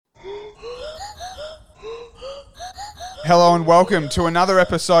Hello and welcome to another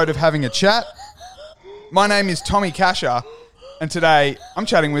episode of Having a Chat. My name is Tommy Casher, and today I'm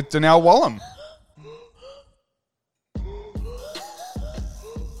chatting with Donnell Wallam.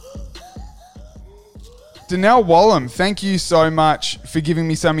 Donnell Wallam, thank you so much for giving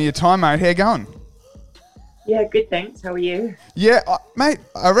me some of your time, mate. How you going? Yeah, good, thanks. How are you? Yeah, mate,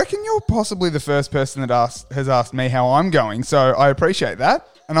 I reckon you're possibly the first person that has asked me how I'm going, so I appreciate that,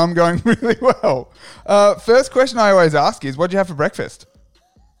 and I'm going really well. First question I always ask is, what'd you have for breakfast?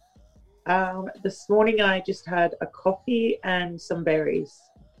 This morning I just had a coffee and some berries.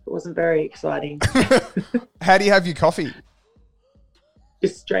 It wasn't very exciting. How do you have your coffee?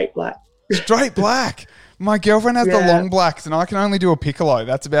 Just straight black. Straight black. My girlfriend has the long blacks, and I can only do a piccolo.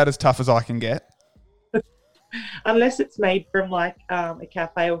 That's about as tough as I can get. Unless it's made from like a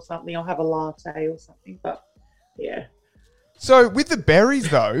cafe or something, I'll have a latte or something. But yeah. So with the berries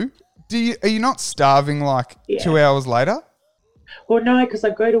though, are you not starving like 2 hours later? Well, no, because I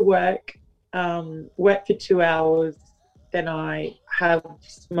go to work, work for 2 hours, then I have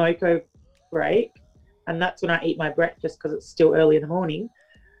smoke break, and that's when I eat my breakfast because it's still early in the morning.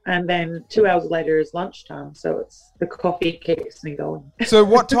 And then 2 hours later is lunchtime, so it's the coffee keeps me going. So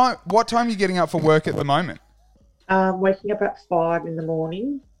what time are you getting up for work at the moment? Waking up at 5 in the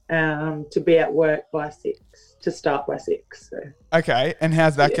morning to be at work by 6, to start by 6. So. Okay, and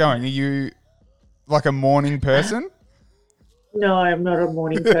how's that going? Are you like a morning person? No, I'm not a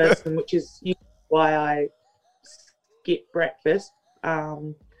morning person, which is why I skip breakfast.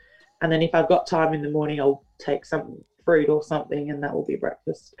 And then if I've got time in the morning, I'll take some fruit or something, and that will be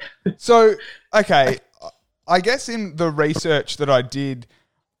breakfast. So, okay, I guess in the research that I did,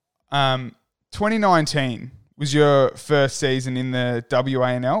 2019 was your first season in the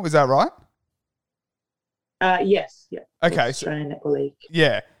WANL, is that right? Yes, yeah. Okay. Australian Netball League.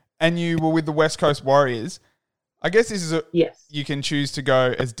 Yeah, and you were with the West Coast Warriors. I guess this is yes. You can choose to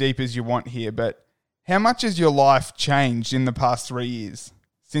go as deep as you want here, but how much has your life changed in the past 3 years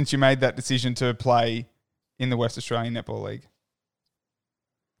since you made that decision to play in the West Australian Netball League?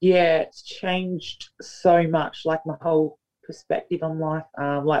 Yeah, it's changed so much, like my whole perspective on life,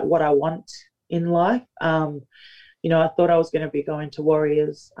 like what I want in life. I thought I was going to be going to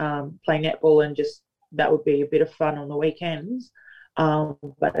Warriors, playing netball, and just that would be a bit of fun on the weekends.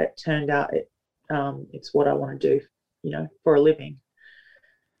 But it turned out it's what I want to do, for a living.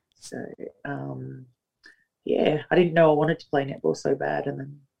 So, I didn't know I wanted to play netball so bad, and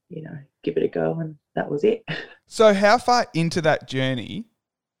then, give it a go, and that was it. So how far into that journey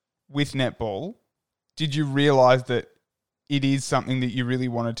with netball did you realise that it is something that you really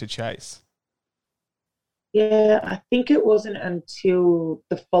wanted to chase? Yeah, I think it wasn't until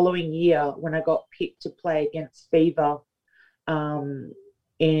the following year when I got picked to play against Fever in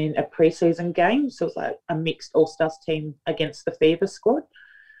a preseason game. So it was like a mixed All-Stars team against the Fever squad.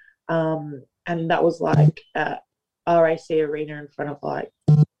 And that was like at RAC Arena in front of like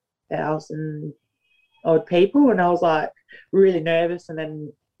 1,000 odd people. And I was like really nervous. And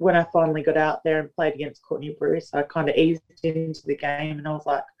then when I finally got out there and played against Courtney Bruce, I kind of eased into the game, and I was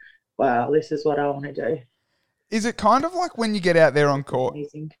like, wow, this is what I want to do. Is it kind of like when you get out there on court,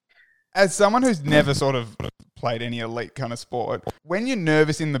 as someone who's never sort of played any elite kind of sport, when you're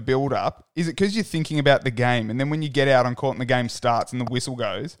nervous in the build-up, is it because you're thinking about the game, and then when you get out on court and the game starts and the whistle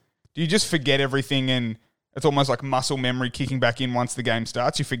goes, do you just forget everything and it's almost like muscle memory kicking back in once the game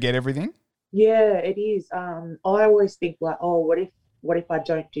starts? You forget everything? Yeah, it is. I always think like, oh, what if I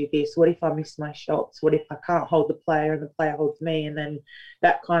don't do this? What if I miss my shots? What if I can't hold the player and the player holds me? And then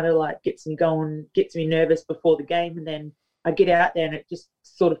that kind of like gets me going, gets me nervous before the game. And then I get out there and it just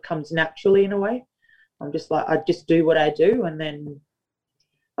sort of comes naturally in a way. I'm just like, I just do what I do, and then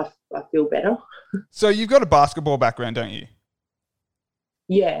I feel better. So you've got a basketball background, don't you?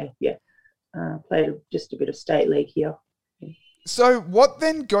 Yeah. Played just a bit of state league here. So what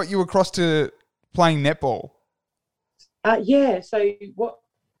then got you across to playing netball? So what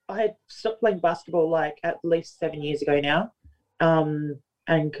I had stopped playing basketball like at least 7 years ago now, and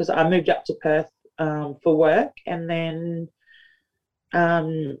because I moved up to Perth for work, and then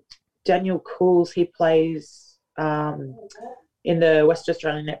Daniel Cools, he plays in the West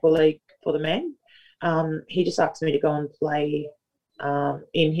Australian Netball League for the men. He just asked me to go and play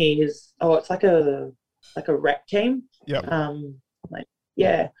in his it's like a rec team.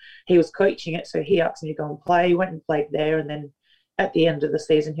 Yeah. He was coaching it, so he asked me to go and play. Went and played there, and then at the end of the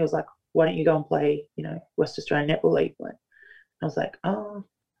season, he was like, "Why don't you go and play, West Australian Netball League?" I was like, "Oh,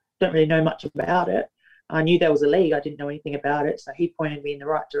 don't really know much about it." I knew there was a league. I didn't know anything about it, so he pointed me in the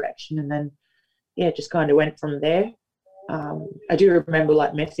right direction, and then just kind of went from there. I do remember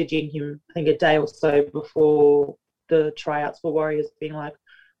like messaging him, I think a day or so before the tryouts for Warriors, being like,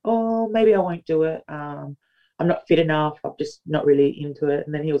 oh, maybe I won't do it. I'm not fit enough. I'm just not really into it.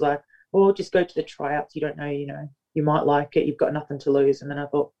 And then he was like, well, just go to the tryouts. You don't know, you might like it. You've got nothing to lose. And then I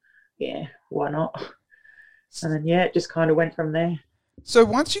thought, yeah, why not? And then, yeah, it just kind of went from there. So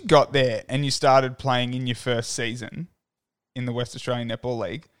once you got there and you started playing in your first season in the West Australian Netball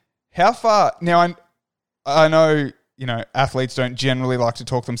League, how far... Now, I know, athletes don't generally like to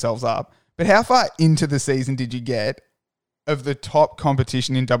talk themselves up, but how far into the season did you get of the top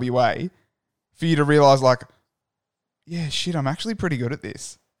competition in WA for you to realise, like, yeah, shit, I'm actually pretty good at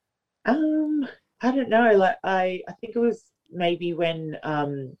this? I don't know. Like, I think it was maybe when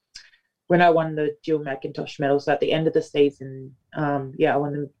I won the Jill McIntosh medal. So at the end of the season, I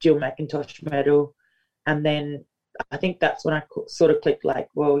won the Jill McIntosh medal. And then I think that's when I sort of clicked, like,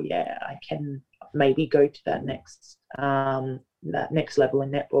 well, yeah, I can maybe go to that next level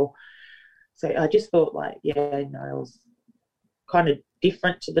in netball. So I just thought, like, yeah, it was kind of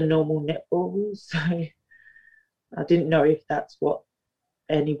different to the normal netball. So I didn't know if that's what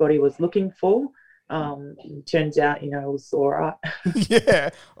anybody was looking for. Turns out, it was all right. Yeah.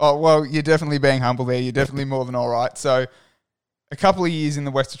 Oh, well, you're definitely being humble there. You're definitely more than all right. So a couple of years in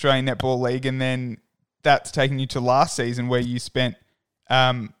the West Australian Netball League, and then that's taken you to last season where you spent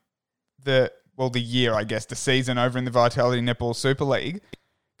the year, I guess, the season over in the Vitality Netball Super League.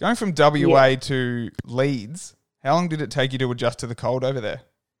 Going from WA to Leeds, how long did it take you to adjust to the cold over there?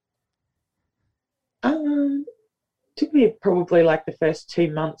 Took me probably like the first 2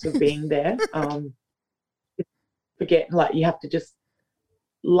 months of being there. Forget, like, you have to just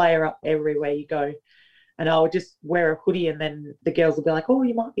layer up everywhere you go. And I would just wear a hoodie, and then the girls would be like, oh,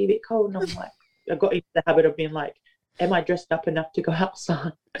 you might be a bit cold. And I'm like, I got into the habit of being like, am I dressed up enough to go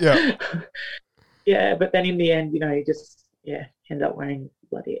outside? Yeah. Yeah, but then in the end, you just, end up wearing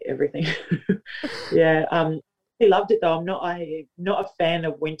bloody everything. Yeah. I loved it though. I'm not a fan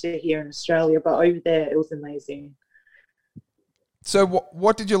of winter here in Australia, but over there it was amazing. So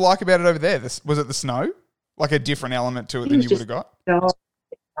what did you like about it over there? Was it the snow? Like a different element to it than you would have got?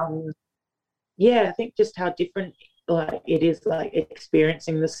 I think just how different, like, it is, like,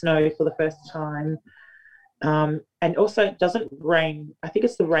 experiencing the snow for the first time. And also it doesn't rain. I think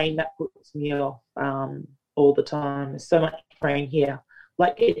it's the rain that puts me off all the time. There's so much rain here.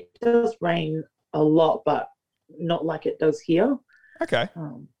 Like, it does rain a lot, but not like it does here. Okay.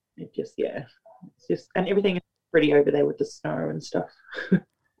 It just, it's just, and everything is pretty over there with the snow and stuff.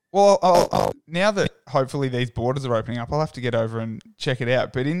 Well, I'll, now that hopefully these borders are opening up, I'll have to get over and check it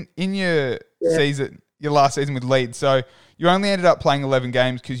out. But in your season, your last season with Leeds, so you only ended up playing 11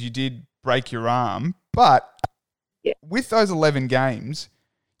 games because you did break your arm. But with those 11 games,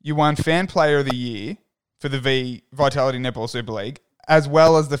 you won Fan Player of the Year for the Vitality Netball Super League, as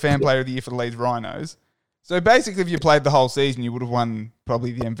well as the Fan Player of the Year for the Leeds Rhinos. So basically, if you played the whole season, you would have won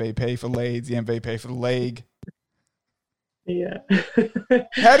probably the MVP for Leeds, the MVP for the league. Yeah.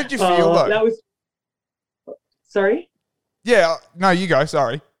 How did you feel, though? That was... Sorry? Yeah, no, you go,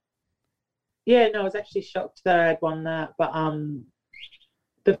 sorry. Yeah, no, I was actually shocked that I had won that. But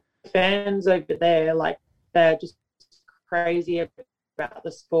the fans over there, like, they're just crazy about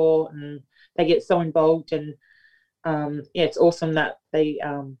the sport, and they get so involved. And, it's awesome that they,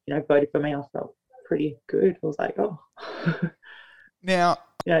 voted for me. I felt pretty good. I was like, oh. Now...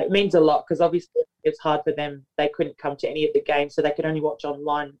 it means a lot because obviously it's hard for them. They couldn't come to any of the games, so they could only watch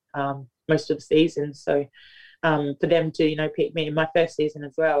online most of the season. So for them to, pick me in my first season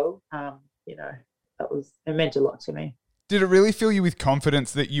as well, it meant a lot to me. Did it really fill you with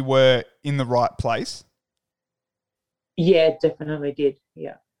confidence that you were in the right place? Yeah, it definitely did.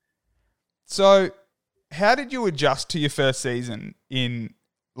 Yeah. So how did you adjust to your first season in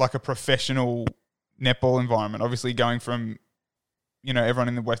like a professional netball environment? Obviously going from, everyone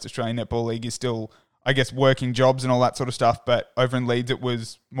in the West Australian Netball League is still, I guess, working jobs and all that sort of stuff. But over in Leeds, it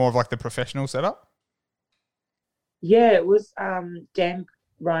was more of like the professional setup. Yeah, it was Dan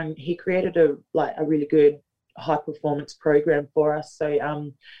Ryan. He created a really good high performance program for us.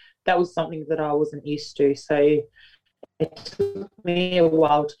 So that was something that I wasn't used to. So it took me a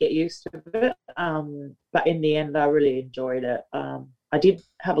while to get used to it. But in the end, I really enjoyed it. I did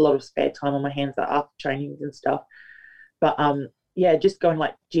have a lot of spare time on my hands after trainings and stuff. But just going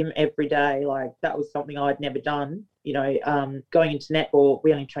like gym every day, like that was something I'd never done. Going into netball,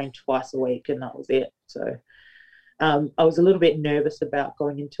 we only trained twice a week, and that was it. So I was a little bit nervous about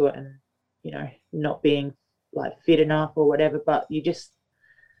going into it and not being like fit enough or whatever. But you just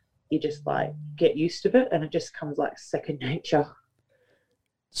like get used to it, and it just comes like second nature.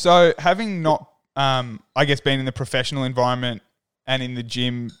 So having not, I guess, been in the professional environment and in the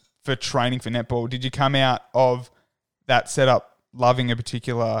gym for training for netball, did you come out of that setup loving a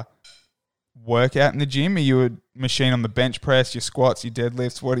particular workout in the gym? Are you a machine on the bench press, your squats, your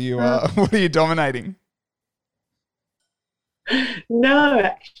deadlifts? What are you dominating? No,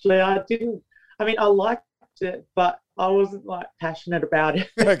 actually, I didn't. I mean, I liked it, but I wasn't like passionate about it.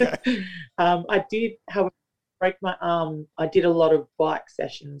 Okay. I did, however, break my arm. I did a lot of bike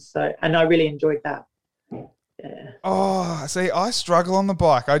sessions, and I really enjoyed that. Yeah. Oh, see, I struggle on the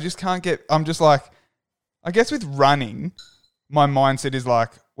bike. I just can't I'm just like, I guess with running, my mindset is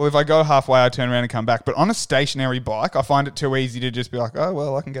like, well, if I go halfway, I turn around and come back. But on a stationary bike, I find it too easy to just be like, oh,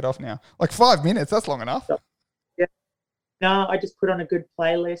 well, I can get off now. Like 5 minutes, that's long enough. Yeah. No, I just put on a good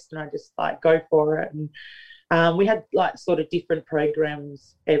playlist and I just like go for it. And we had like sort of different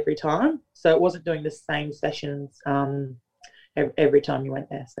programs every time. So it wasn't doing the same sessions every time you went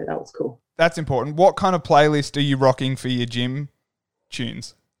there. So that was cool. That's important. What kind of playlist are you rocking for your gym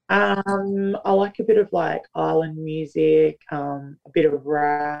tunes? I like a bit of like island music, a bit of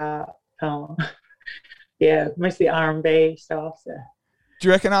rap, yeah, mostly R&B stuff. So. Do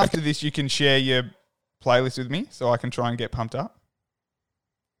you reckon after this you can share your playlist with me so I can try and get pumped up?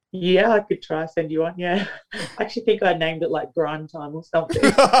 Yeah, I could try send you one. Yeah, I actually think I named it like Grind Time or something.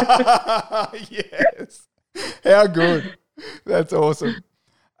 Yes, how good! That's awesome.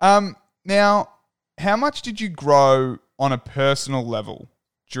 Now, how much did you grow on a personal level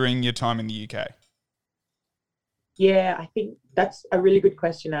during your time in the UK? Yeah, I think that's a really good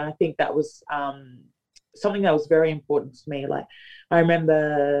question. And I think that was something that was very important to me. Like, I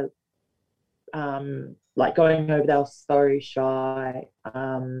remember like going over there, I was so shy.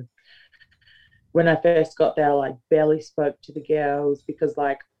 When I first got there, I like barely spoke to the girls because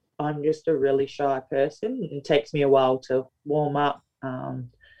like I'm just a really shy person. It takes me a while to warm up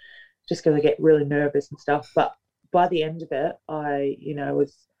just because I get really nervous and stuff. But by the end of it, I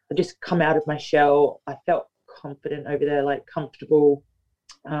just come out of my shell. I felt confident over there, like comfortable.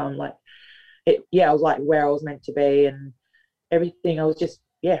 I was like where I was meant to be and everything. I was just,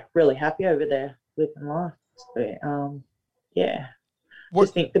 really happy over there living life. So, I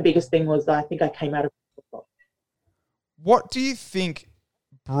just think the biggest thing was I think I came out of. What do you think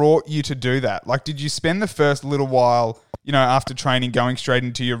brought you to do that? Like, did you spend the first little while, after training, going straight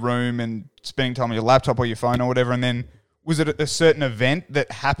into your room and spending time on your laptop or your phone or whatever, and then was it a certain event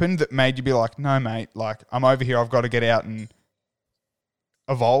that happened that made you be like, no, mate, like I'm over here, I've got to get out and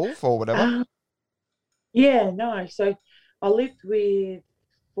evolve or whatever? No. So I lived with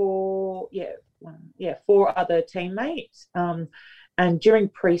four other teammates. And during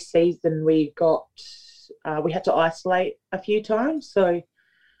pre-season, we had to isolate a few times. So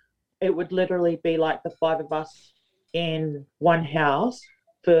it would literally be like the five of us in one house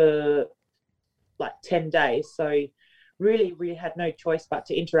for like 10 days. So really, we had no choice but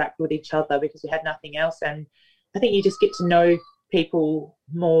to interact with each other because we had nothing else. And I think you just get to know people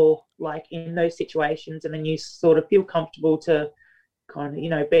more like in those situations, and then you sort of feel comfortable to kind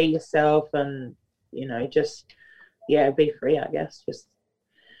of, be yourself and, just, be free, I guess. Just,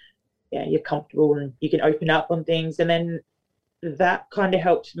 you're comfortable and you can open up on things. And then that kind of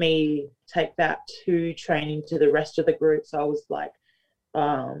helped me take that to training to the rest of the group. So I was like,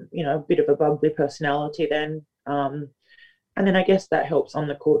 a bit of a bubbly personality then. And then I guess that helps on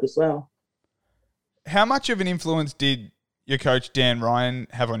the court as well. How much of an influence did your coach, Dan Ryan,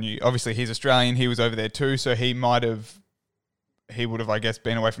 have on you? Obviously, he's Australian. He was over there too, so he would have, I guess,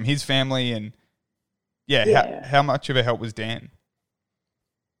 been away from his family. And how much of a help was Dan?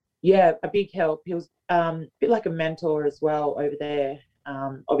 Yeah, a big help. He was a bit like a mentor as well over there.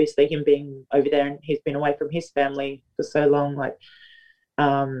 Obviously, him being over there and he's been away from his family for so long, like,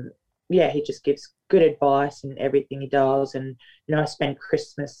 he just gives good advice in everything he does. And, I spend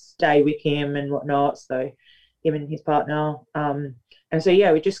Christmas Day with him and whatnot. So him and his partner. And so,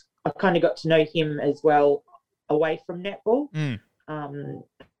 I kind of got to know him as well away from netball.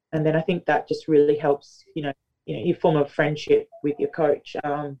 And then I think that just really helps, you form a friendship with your coach.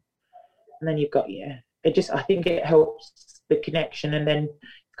 And then you've got, I think it helps the connection. And then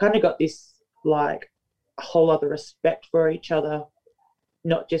kind of got this like a whole other respect for each other,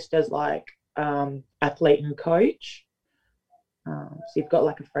 not just as like athlete and coach. So you've got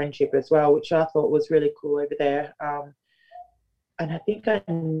like a friendship as well, which I thought was really cool over there. And I think I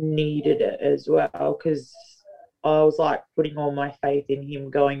needed it as well because I was like putting all my faith in him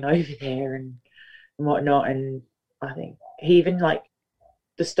going over there and whatnot. And I think he even like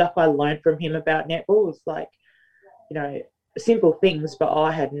the stuff I learned from him about netball was like, simple things, but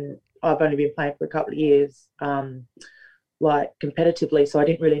I've only been playing for a couple of years, like competitively. So I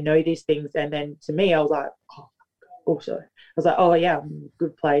didn't really know these things. And then to me, I was like, I'm in a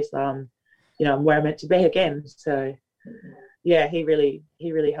good place. I'm where I'm meant to be again. So yeah, he really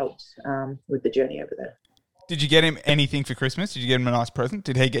helped with the journey over there. Did you get him anything for Christmas? Did you get him a nice present?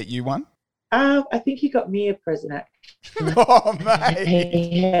 Did he get you one? I think he got me a present actually. Oh,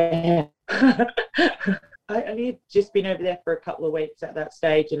 mate. Yeah. I only had just been over there for a couple of weeks at that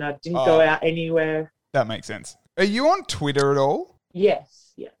stage, and I didn't go out anywhere. That makes sense. Are you on Twitter at all?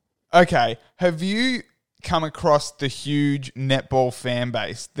 Yes, yeah. Okay. Have you come across the huge netball fan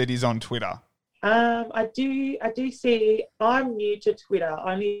base that is on Twitter? I do see. I'm new to Twitter.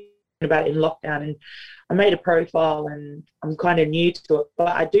 I knew about it in lockdown, and I made a profile, and I'm kind of new to it. But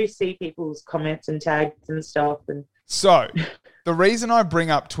I do see people's comments and tags and stuff. And so, the reason I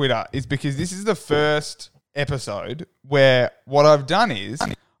bring up Twitter is because this is the first episode where what I've done is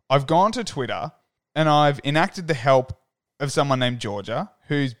I've gone to Twitter and I've enacted the help of someone named Georgia,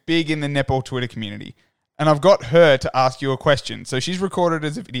 who's big in the netball Twitter community, and I've got her to ask you a question. So she's recorded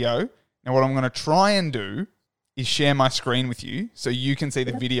as a video. Now, what I'm going to try and do is share my screen with you so you can see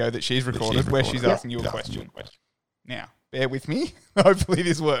the video that she's recorded where she's asking you a question. Now, bear with me. Hopefully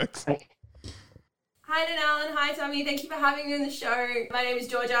this works. Hi, Danelle, and hi, Tommy. Thank you for having me on the show. My name is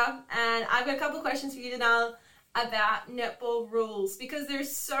Georgia, and I've got a couple of questions for you, Danelle, about netball rules, because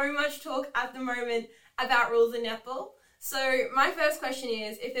there's so much talk at the moment about rules in netball. So my first question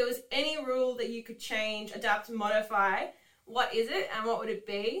is, if there was any rule that you could change, adapt, modify, what is it and what would it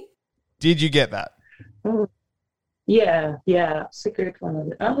be? Did you get that? Yeah, it's a good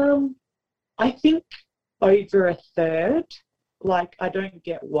one. I think over a third. Like, I don't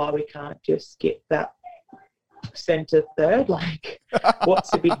get why we can't just get that centre third. Like,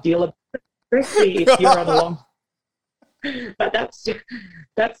 what's the big deal about it? Especially if you're on a long. But that's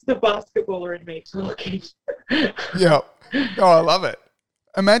the basketballer in me talking. Yeah. Oh, I love it.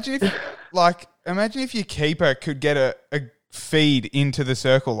 Imagine if your keeper could get a feed into the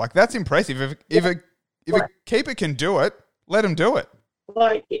circle. Like, that's impressive. If a keeper can do it, let him do it.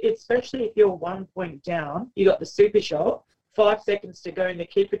 Like, especially if you're 1 point down, you got the super shot, 5 seconds to go, and the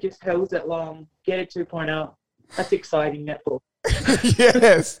keeper just holds it long, get a 2-point. That's exciting netball.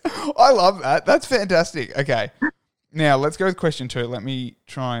 Yes. I love that. That's fantastic. Okay. Now, let's go with question 2. Let me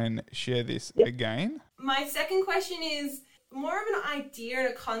try and share this again. My second question is more of an idea and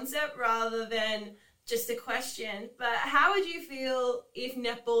a concept rather than just a question. But how would you feel if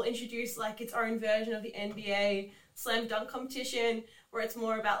netball introduced like its own version of the NBA slam dunk competition where it's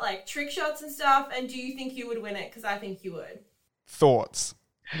more about like trick shots and stuff? And do you think you would win it? Because I think you would. Thoughts?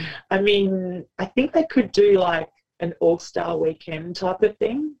 I mean, I think they could do like an all-star weekend type of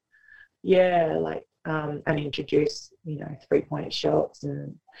thing. Yeah, like and introduce, 3-point shots.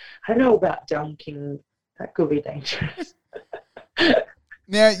 And I don't know about dunking. That could be dangerous.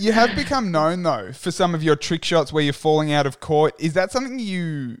 Now, you have become known, though, for some of your trick shots where you're falling out of court. Is that something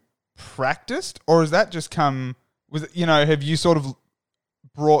you practiced, or has that just come... have you sort of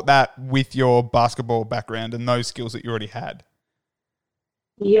brought that with your basketball background and those skills that you already had?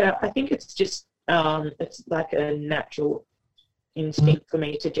 Yeah, I think it's just... it's like a natural instinct for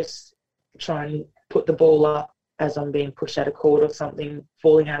me to just try and put the ball up as I'm being pushed out of court or something,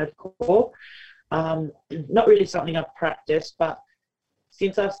 falling out of court. Not really something I've practiced, but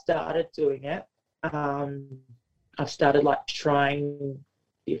since I've started doing it, I've started like trying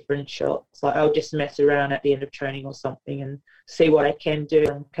different shots. Like, I'll just mess around at the end of training or something and see what I can do,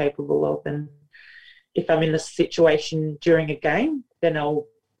 I'm capable of. And if I'm in the situation during a game, then I'll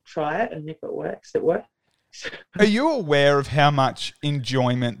try it. And if it works, it works. Are you aware of how much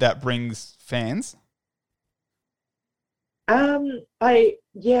enjoyment that brings fans? I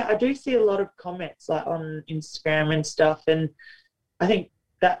do see a lot of comments like on Instagram and stuff, and I think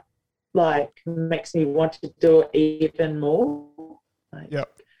that like makes me want to do it even more.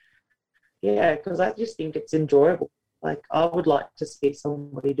 Yep. Yeah, because I just think it's enjoyable. Like, I would like to see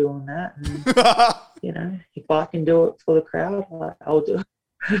somebody doing that, and if I can do it for the crowd, like, I'll do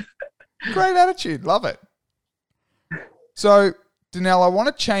it. Great attitude, love it. So, Danelle, I want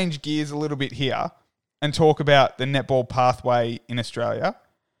to change gears a little bit here and talk about the netball pathway in Australia.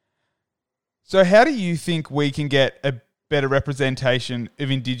 So how do you think we can get a better representation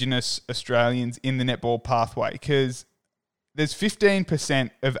of Indigenous Australians in the netball pathway? Because there's 15%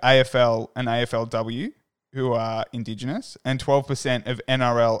 of AFL and AFLW who are Indigenous and 12% of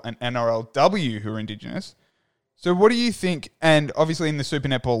NRL and NRLW who are Indigenous. So what do you think? And obviously in the Super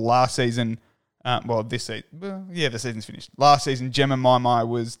Netball last season, this season, the season's finished. Last season, Gemma Maimai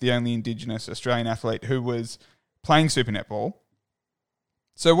was the only Indigenous Australian athlete who was playing Super Netball.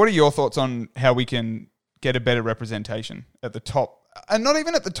 So what are your thoughts on how we can get a better representation at the top, and not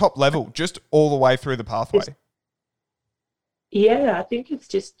even at the top level, just all the way through the pathway? Yeah, I think it's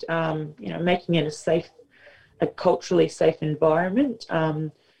just, making it a culturally safe environment.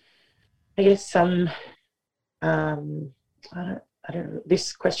 I guess some, I don't know.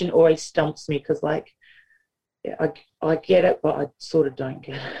 This question always stumps me because, like, yeah, I get it, but I sort of don't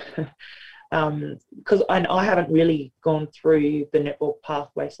get it. Because I haven't really gone through the netball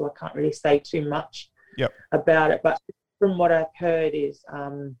pathway, so I can't really say too much about it. But from what I've heard is,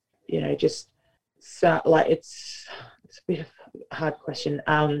 just like it's a bit of a hard question.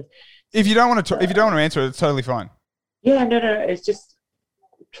 If you don't want to, answer it, it's totally fine. Yeah, no, it's just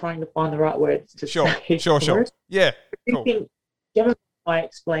trying to find the right words to say. Sure. Yeah, I think Gemma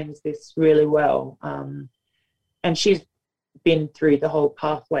explains this really well, and she's been through the whole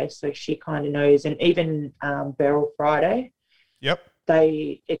pathway, so she kind of knows. And even Beryl Friday,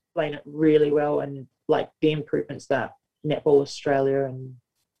 they explain it really well, and like the improvements that Netball Australia and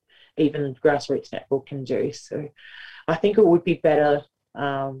even grassroots netball can do. So I think it would be better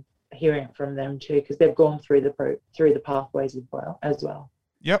hearing it from them too, because they've gone through the pathways as well.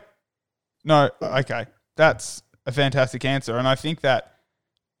 Yep. No, okay, that's a fantastic answer, and I think that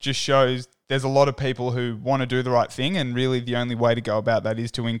just shows there's a lot of people who want to do the right thing, and really the only way to go about that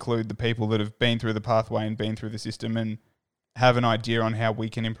is to include the people that have been through the pathway and been through the system and have an idea on how we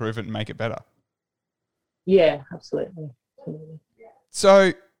can improve it and make it better. Yeah, absolutely.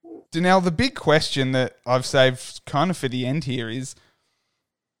 So, Danelle, the big question that I've saved kind of for the end here is,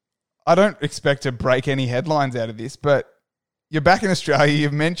 I don't expect to break any headlines out of this, but you're back in Australia.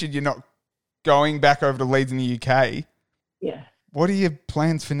 You've mentioned you're not going back over to Leeds in the UK. Yeah. What are your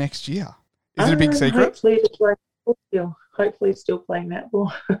plans for next year? Is it a big secret? Hopefully still playing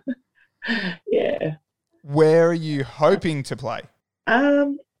netball. Yeah. Where are you hoping to play?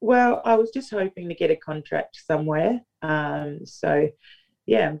 Well, I was just hoping to get a contract somewhere. So,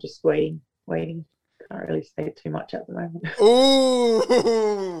 yeah, I'm just waiting. Can't really say too much at the moment.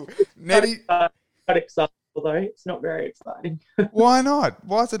 Ooh, Nettie. Not exciting, although it's not very exciting. Why not?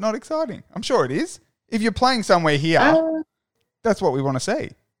 Why is it not exciting? I'm sure it is. If you're playing somewhere here, that's what we want to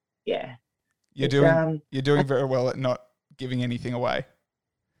see. Yeah. You're doing very well at not giving anything away.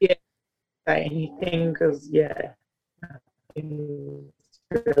 Yeah. Say anything because nothing's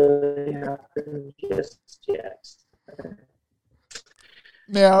really happened just yet.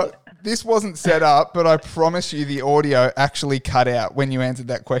 Now, this wasn't set up, but I promise you the audio actually cut out when you answered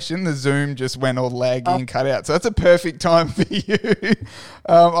that question. The Zoom just went all laggy and cut out. So that's a perfect time for you.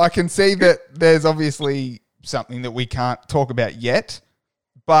 I can see that there's obviously something that we can't talk about yet,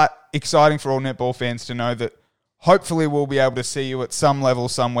 but exciting for all netball fans to know that hopefully we'll be able to see you at some level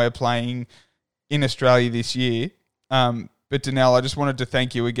somewhere playing in Australia this year. But Danelle, I just wanted to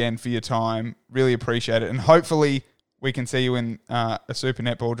thank you again for your time. Really appreciate it. And hopefully we can see you in a Super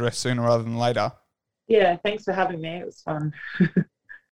Netball dress sooner rather than later. Yeah, thanks for having me. It was fun.